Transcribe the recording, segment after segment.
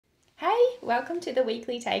Hey, welcome to the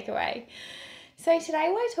weekly takeaway. So,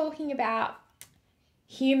 today we're talking about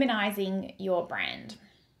humanizing your brand.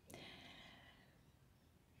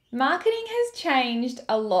 Marketing has changed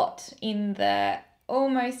a lot in the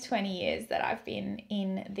almost 20 years that I've been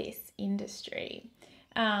in this industry.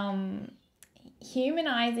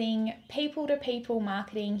 Humanizing, people to people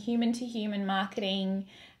marketing, human to human marketing,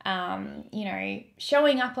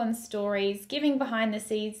 showing up on stories, giving behind the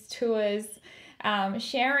scenes tours,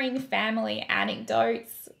 sharing family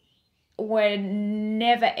anecdotes were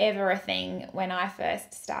never ever a thing when I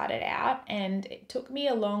first started out, and it took me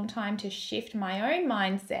a long time to shift my own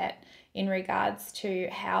mindset in regards to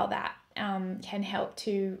how that can help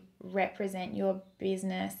to represent your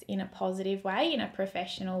business in a positive way, in a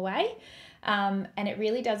professional way. And it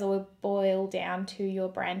really does all boil down to your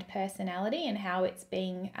brand personality and how it's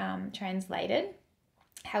being translated.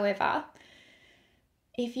 However,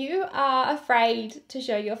 if you are afraid to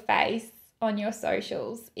show your face on your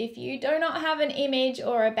socials, if you do not have an image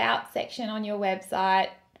or about section on your website,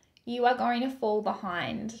 you are going to fall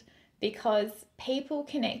behind, because people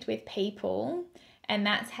connect with people, and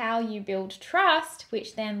that's how you build trust,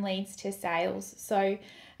 which then leads to sales. So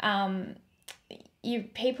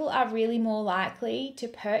people are really more likely to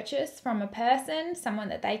purchase from a person, someone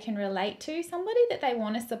that they can relate to, somebody that they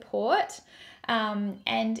want to support.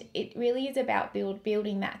 And it really is about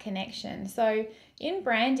building that connection. So in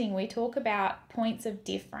branding, we talk about points of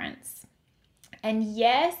difference. And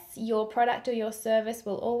yes, your product or your service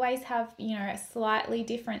will always have, a slightly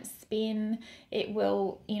different spin. It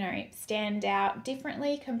will, stand out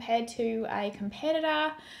differently compared to a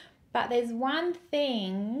competitor. But there's one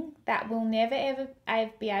thing that will never ever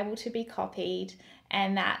be able to be copied,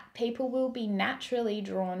 and that people will be naturally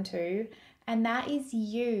drawn to, and that is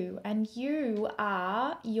you. And you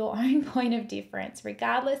are your own point of difference,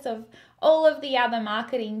 regardless of all of the other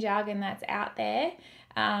marketing jargon that's out there.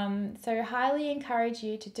 So highly encourage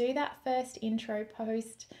you to do that first intro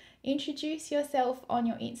post. Introduce yourself on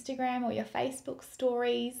your Instagram or your Facebook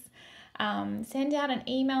stories. Send out an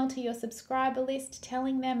email to your subscriber list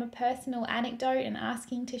telling them a personal anecdote and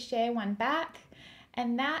asking to share one back.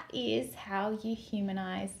 And that is how you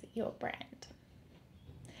humanize your brand.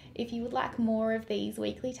 If you would like more of these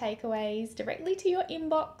weekly takeaways directly to your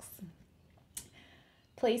inbox,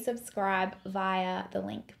 please subscribe via the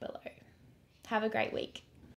link below. Have a great week.